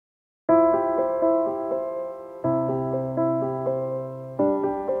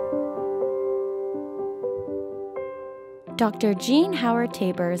Dr. Jean Howard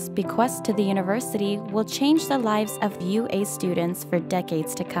Tabor's bequest to the university will change the lives of UA students for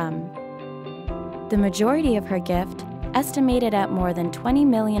decades to come. The majority of her gift, estimated at more than $20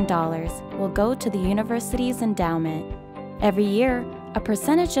 million, will go to the university's endowment. Every year, a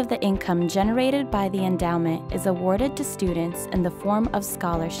percentage of the income generated by the endowment is awarded to students in the form of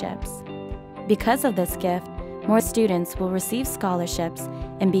scholarships. Because of this gift, more students will receive scholarships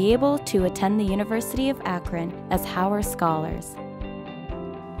and be able to attend the University of Akron as Howard Scholars.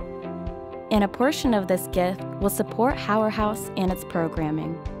 And a portion of this gift will support Howard House and its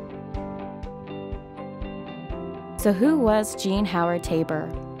programming. So who was Jean Howard Tabor?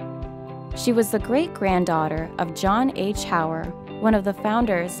 She was the great-granddaughter of John H. Howard, one of the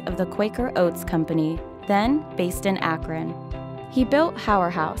founders of the Quaker Oats Company, then based in Akron. He built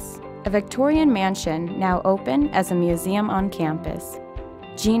Howard House, a Victorian mansion now open as a museum on campus.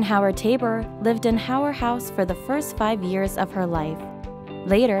 Jean Howard Tabor lived in Howard House for the first 5 years of her life.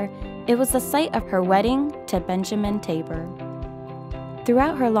 Later, it was the site of her wedding to Benjamin Tabor.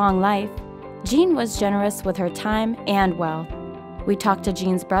 Throughout her long life, Jean was generous with her time and wealth. We talked to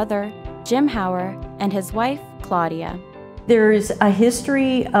Jean's brother, Jim Howard, and his wife, Claudia. There's a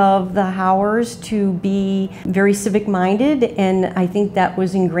history of the Howards to be very civic-minded, and I think that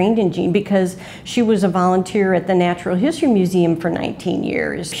was ingrained in Jean because she was a volunteer at the Natural History Museum for 19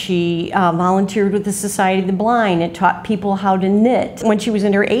 years. She volunteered with the Society of the Blind and taught people how to knit. When she was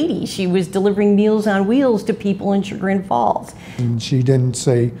in her 80s, she was delivering Meals on Wheels to people in Chagrin Falls. And she didn't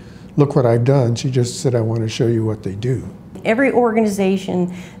say, "Look what I've done." She just said, "I want to show you what they do." Every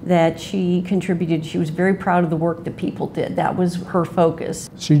organization that she contributed, she was very proud of the work that people did. That was her focus.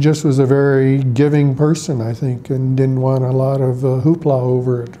 She just was a very giving person, I think, and didn't want a lot of hoopla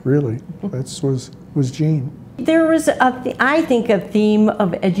over it, really. That was Jean. There was, I think, a theme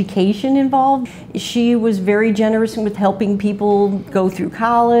of education involved. She was very generous with helping people go through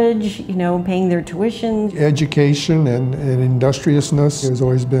college, you know, paying their tuition. Education and industriousness has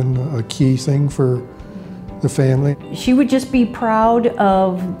always been a key thing for the family. She would just be proud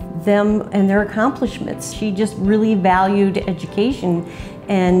of them and their accomplishments. She just really valued education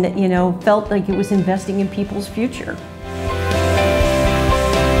and, you know, felt like it was investing in people's future.